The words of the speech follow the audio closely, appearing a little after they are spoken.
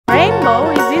How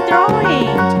is he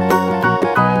drawing?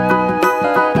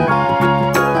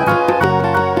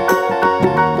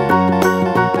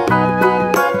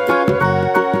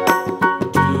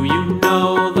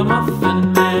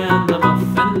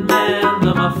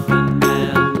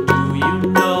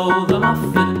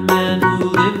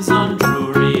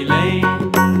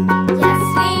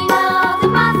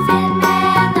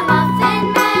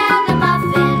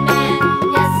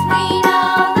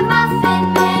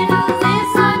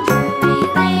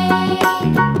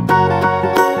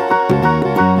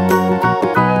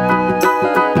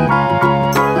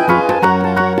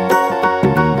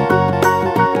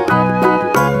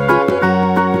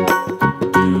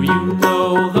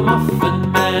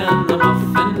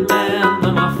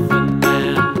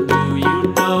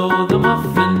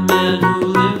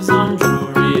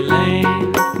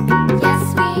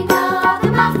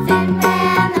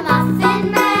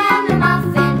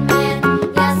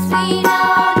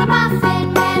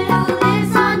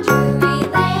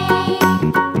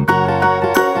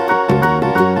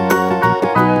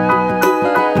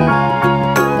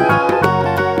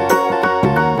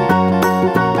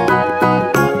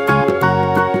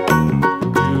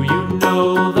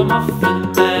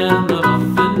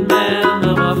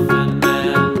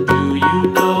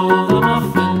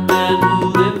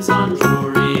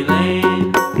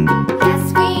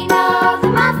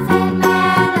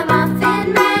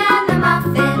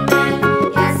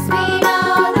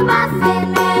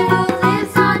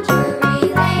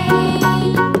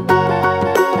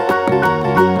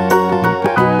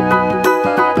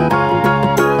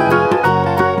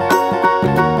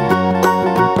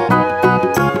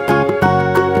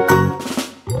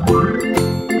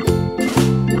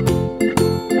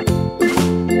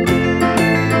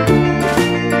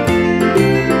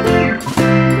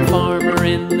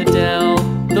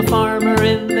 The farmer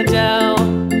in the dell.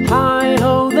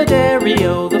 Hi-ho, the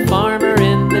dairy-o, the farmer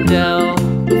in the dell.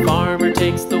 The farmer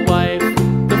takes the wife,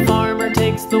 the farmer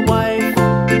takes the wife.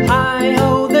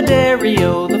 Hi-ho, the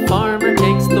dairy-o, the farmer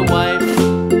takes the wife.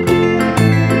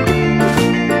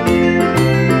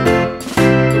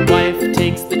 The wife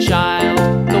takes the child,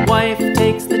 the wife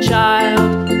takes the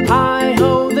child.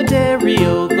 Hi-ho, the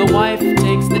dairy-o, the wife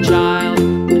takes the child.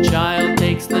 The child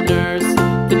takes the nurse,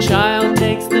 the child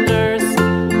takes the nurse.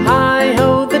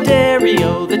 Hi-ho, the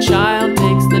dairy-o, the child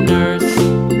takes the nurse.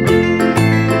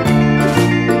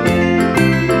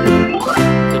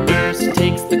 The nurse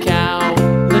takes the cow,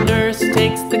 the nurse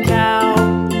takes the cow.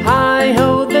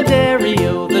 Hi-ho, the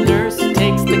dairy-o, the nurse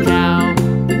takes the cow.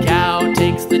 The cow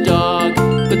takes the dog,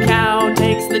 the cow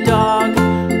takes the dog.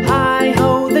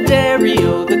 Hi-ho, the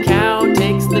dairy-o, the cow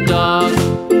takes the dog.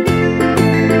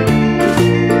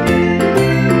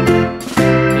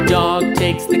 The dog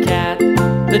takes the cat,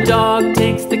 the dog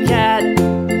takes the cat.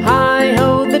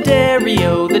 Hi-ho, the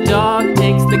dairy-o, the dog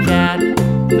takes the cat.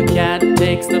 The cat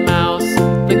takes the mouse,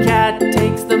 the cat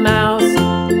takes the mouse.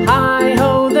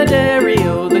 Hi-ho, the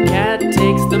dairy-o, the cat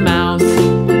takes the mouse.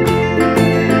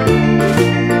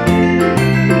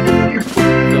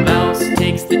 The mouse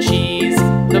takes the cheese,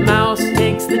 the mouse